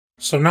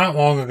So not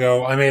long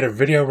ago, I made a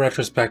video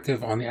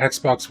retrospective on the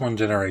Xbox One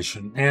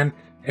generation, and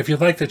if you'd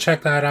like to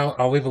check that out,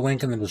 I'll leave a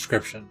link in the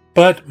description.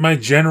 But my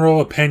general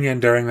opinion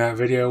during that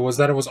video was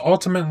that it was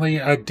ultimately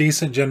a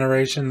decent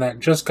generation that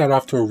just got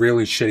off to a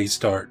really shitty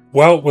start.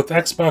 Well, with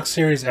Xbox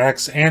Series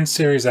X and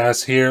Series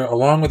S here,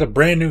 along with a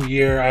brand new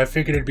year, I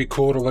figured it'd be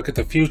cool to look at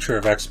the future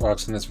of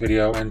Xbox in this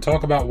video and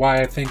talk about why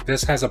I think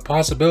this has a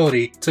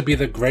possibility to be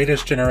the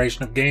greatest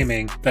generation of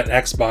gaming that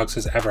Xbox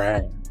has ever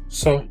had.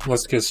 So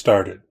let's get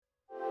started.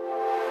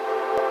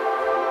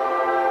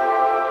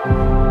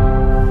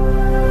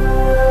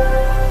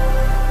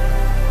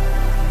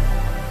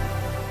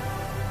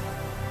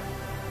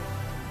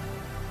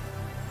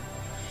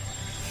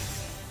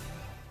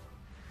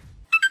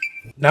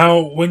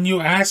 Now, when you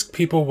ask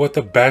people what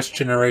the best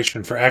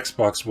generation for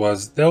Xbox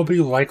was, they'll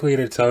be likely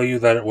to tell you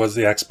that it was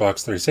the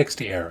Xbox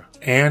 360 era.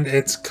 And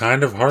it's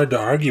kind of hard to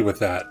argue with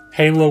that.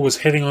 Halo was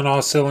hitting on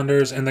all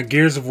cylinders, and the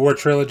Gears of War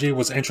trilogy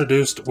was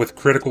introduced with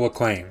critical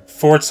acclaim.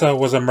 Forza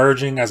was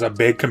emerging as a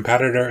big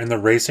competitor in the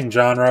racing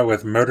genre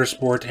with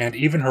Motorsport and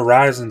even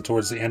Horizon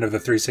towards the end of the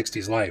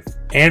 360's life.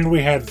 And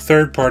we had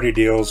third-party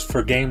deals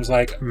for games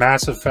like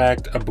Mass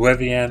Effect,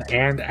 Oblivion,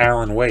 and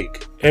Alan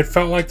Wake. It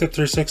felt like the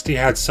 360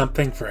 had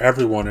something for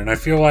everyone, and I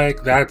feel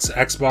like that's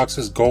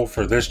Xbox's goal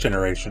for this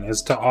generation,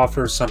 is to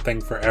offer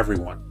something for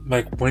everyone.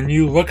 Like, when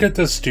you look at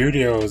the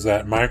studios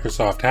that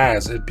Microsoft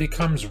has, it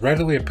becomes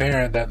readily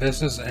apparent that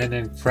this is an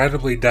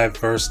incredibly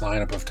diverse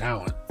lineup of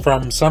talent.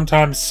 From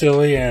sometimes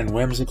silly and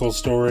whimsical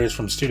stories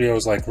from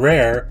studios like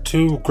Rare,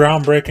 to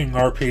groundbreaking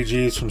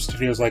RPGs from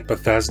studios like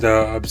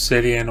Bethesda,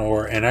 Obsidian,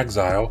 or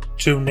inXile,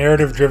 to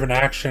narrative-driven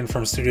action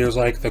from studios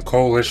like The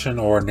Coalition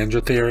or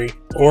Ninja Theory,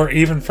 or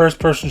even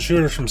first-person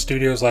shooters from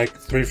studios like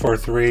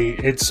 343,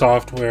 id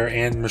Software,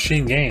 and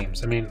Machine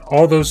Games. I mean,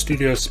 all those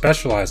studios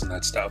specialize in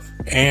that stuff.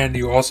 And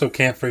you also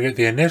can't forget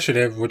The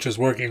Initiative, which is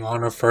working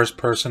on a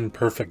first-person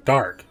Perfect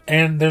Dark.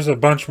 And there's a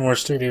bunch more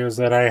studios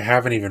that I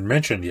haven't even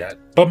mentioned yet.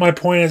 But my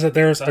point is that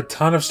there's a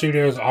ton of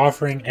studios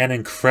offering an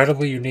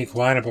incredibly unique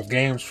lineup of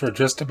games for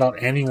just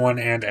about anyone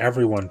and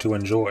everyone to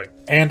enjoy.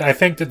 And I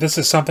think that this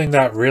is something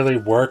that really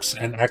works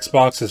in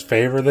Xbox's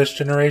favor this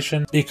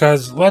generation,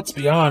 because let's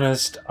be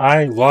honest,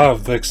 I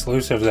love the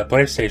exclusives that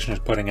PlayStation is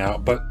putting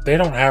out, but they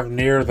don't have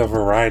near the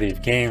variety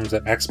of games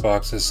that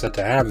Xbox is set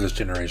to have this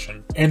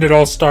generation. And it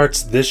all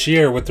starts this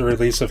year with the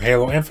release of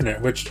Halo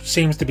Infinite, which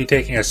seems to be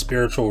taking a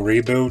spiritual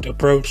reboot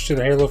approach to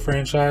the Halo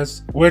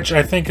franchise, which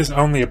I think is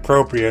only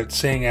appropriate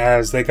seeing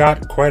as they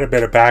got quite a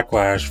bit of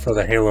backlash for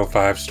the Halo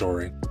 5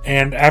 story.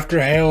 And after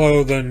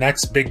Halo, the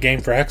next big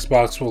game for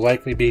Xbox will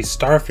likely be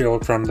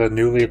Starfield from the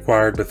newly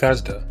acquired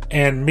Bethesda.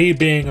 And me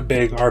being a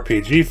big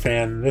RPG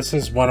fan, this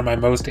is one of my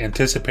most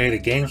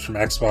anticipated games from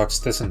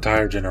Xbox this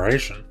entire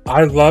generation.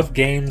 I love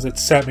games that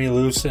set me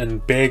loose in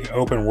big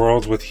open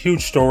worlds with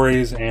huge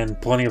stories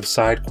and plenty of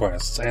side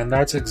quests, and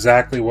that's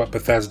exactly what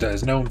Bethesda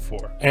is known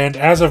for. And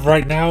as of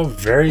right now,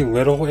 very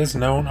little is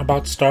known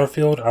about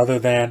Starfield other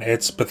than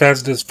it's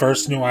Bethesda's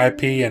first new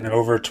IP in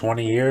over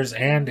 20 years,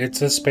 and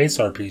it's a space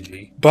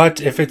RPG. But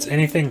if it's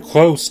anything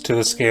close to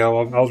the scale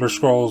of Elder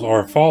Scrolls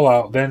or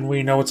Fallout, then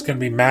we know it's going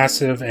to be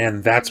massive,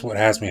 and that's what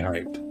has me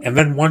hyped. And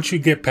then once you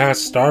get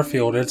past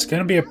Starfield, it's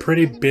going to be a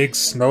pretty big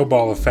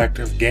snowball effect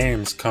of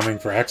games coming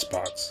for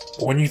Xbox.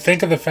 When you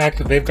think of the fact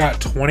that they've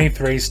got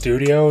 23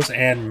 studios,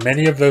 and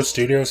many of those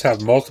studios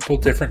have multiple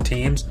different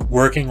teams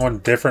working on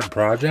different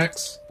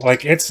projects,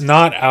 like, it's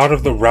not out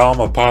of the realm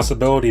of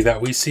possibility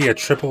that we see a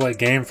AAA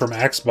game from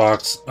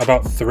Xbox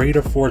about 3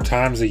 to 4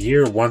 times a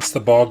year once the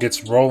ball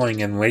gets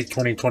rolling in late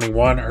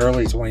 2021,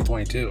 early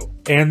 2022.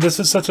 And this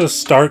is such a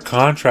stark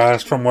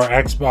contrast from where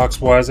Xbox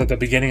was at the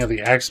beginning of the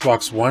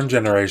Xbox One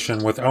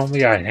generation with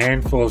only a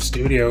handful of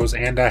studios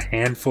and a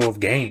handful of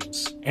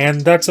games.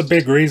 And that's a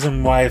big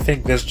reason why I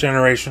think this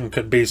generation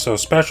could be so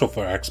special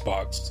for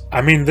Xbox.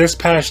 I mean, this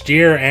past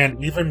year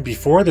and even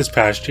before this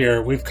past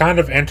year, we've kind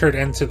of entered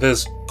into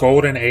this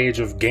golden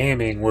age of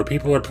gaming where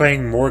people are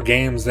playing more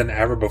games than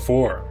ever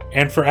before.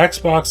 And for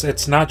Xbox,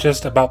 it's not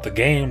just about the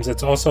games,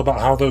 it's also about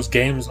how those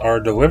games are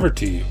delivered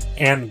to you.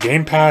 And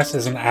Game Pass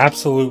is an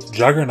absolute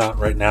juggernaut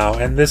right now,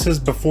 and this is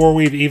before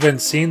we've even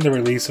seen the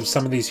release of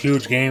some of these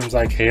huge games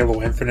like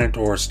Halo Infinite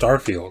or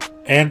Starfield.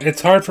 And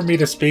it's hard for me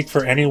to speak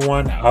for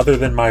anyone other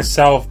than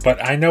myself,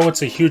 but I know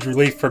it's a huge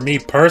relief for me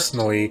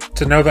personally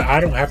to know that I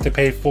don't have to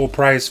pay full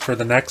price for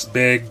the next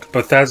big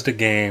Bethesda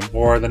game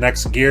or the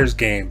next Gears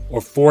game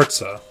or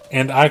Forza.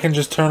 And I can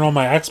just turn on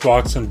my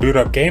Xbox and boot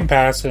up Game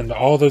Pass, and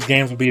all those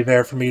games will be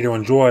there for me to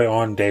enjoy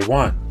on day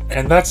one.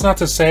 And that's not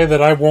to say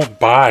that I won't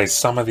buy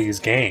some of these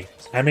games.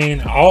 I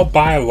mean, I'll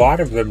buy a lot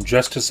of them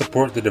just to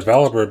support the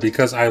developer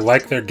because I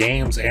like their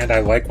games and I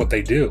like what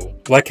they do.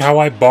 Like how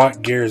I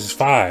bought Gears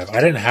 5.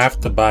 I didn't have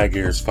to buy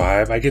Gears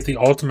 5. I get the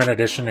Ultimate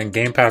Edition and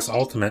Game Pass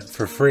Ultimate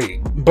for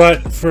free.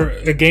 But for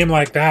a game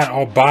like that,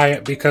 I'll buy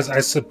it because I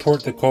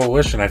support the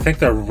Coalition. I think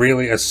they're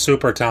really a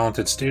super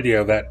talented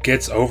studio that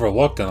gets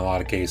overlooked in a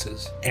lot of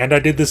cases. And I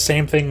did the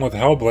same thing with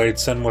Hellblade: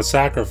 Senua's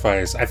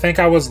Sacrifice. I think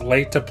I was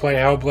late to play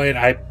Hellblade.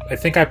 I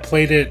think I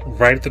played it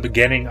right at the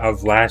beginning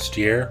of last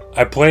year.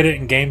 I played it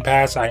in Game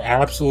Pass, I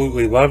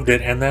absolutely loved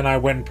it, and then I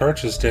went and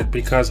purchased it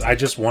because I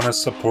just want to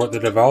support the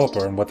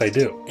developer and what they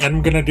do. And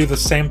I'm gonna do the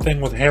same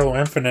thing with Halo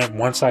Infinite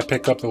once I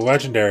pick up the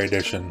Legendary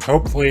Edition.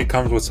 Hopefully it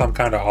comes with some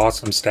kind of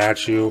awesome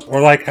statue,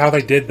 or like how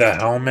they did the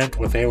helmet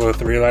with Halo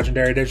 3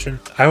 Legendary Edition.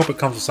 I hope it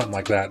comes with something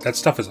like that. That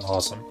stuff is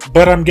awesome.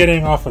 But I'm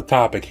getting off the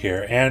topic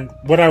here, and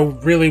what I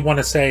really want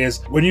to say is,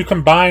 when you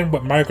combine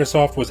what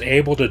Microsoft was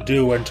able to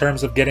do in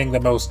terms of getting the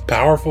most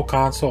powerful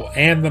console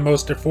and the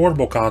most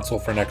affordable console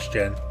for next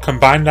gen,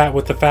 combine that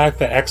with the fact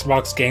that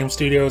Xbox Game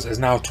Studios is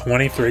now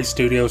 23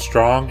 studios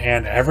strong,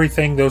 and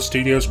everything those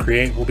studios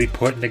create will be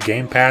put into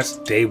Game Pass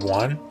day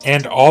one.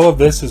 And all of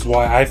this is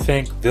why I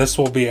think this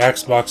will be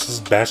Xbox's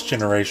best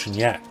generation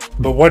yet.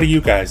 But what do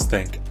you guys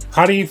think?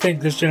 How do you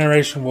think this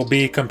generation will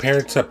be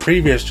compared to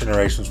previous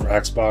generations for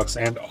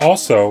Xbox? And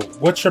also,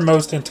 what's your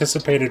most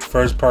anticipated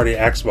first-party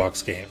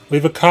Xbox game?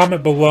 Leave a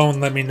comment below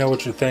and let me know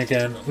what you're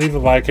thinking. Leave a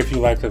like if you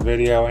liked the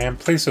video, and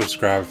please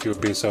subscribe if you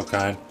would be so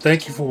kind.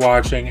 Thank you for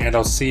watching, and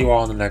I'll see you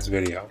all in the next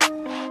video.